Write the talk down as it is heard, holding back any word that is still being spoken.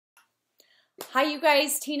Hi, you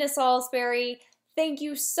guys. Tina Salisbury. Thank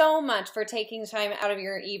you so much for taking time out of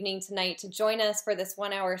your evening tonight to join us for this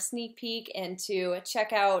 1 hour sneak peek and to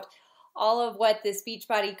check out all of what this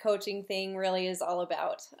Beachbody coaching thing really is all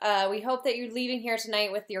about. We hope that you're leaving here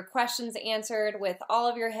tonight with your questions answered, with all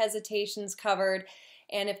of your hesitations covered.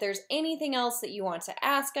 And if there's anything else that you want to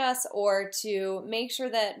ask us or to make sure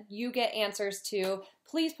that you get answers to,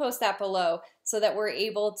 please post that below so that we're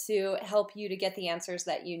able to help you to get the answers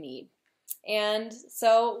that you need. And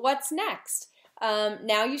so what's next?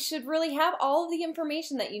 Now you should really have all of the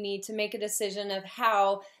information that you need to make a decision of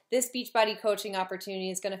how this Beachbody coaching opportunity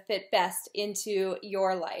is going to fit best into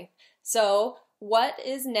your life. So what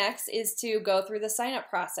is next is to go through the sign-up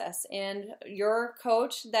process, and your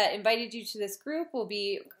coach that invited you to this group will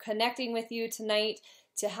be connecting with you tonight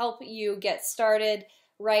to help you get started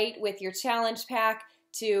right with your challenge pack,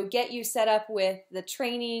 to get you set up with the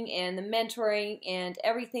training and the mentoring and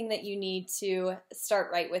everything that you need to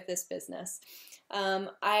start right with this business.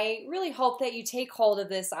 I really hope that you take hold of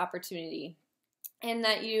this opportunity and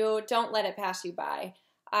that you don't let it pass you by.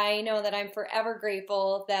 I know that I'm forever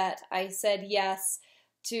grateful that I said yes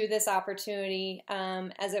to this opportunity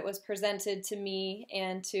as it was presented to me,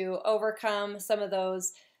 and to overcome some of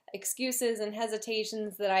those excuses and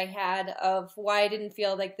hesitations that I had of why I didn't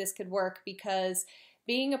feel like this could work, because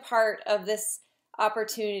being a part of this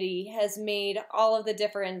opportunity has made all of the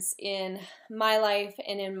difference in my life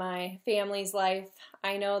and in my family's life.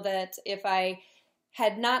 I know that if I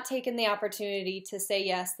had not taken the opportunity to say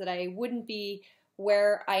yes, that I wouldn't be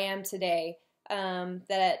where I am today,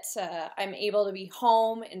 that I'm able to be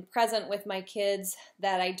home and present with my kids,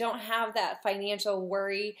 that I don't have that financial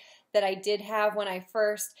worry that I did have when I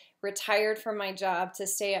first retired from my job to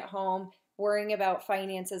stay at home worrying about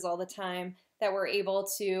finances all the time, that we're able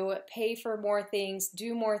to pay for more things,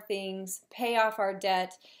 do more things, pay off our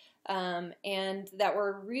debt, and that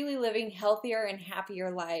we're really living healthier and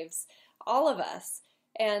happier lives, all of us.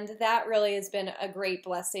 And that really has been a great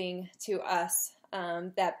blessing to us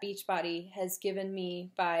that Beachbody has given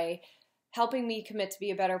me by helping me commit to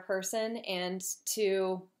be a better person and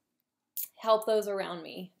to help those around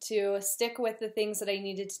me, to stick with the things that I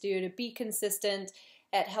needed to do, to be consistent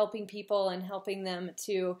at helping people and helping them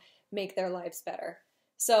to make their lives better.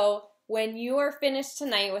 So when you are finished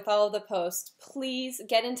tonight with all of the posts, please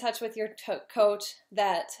get in touch with your coach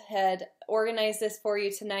that had organized this for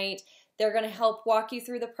you tonight. They're going to help walk you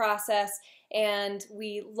through the process, and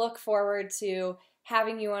we look forward to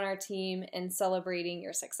having you on our team and celebrating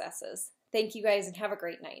your successes. Thank you guys, and have a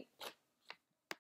great night.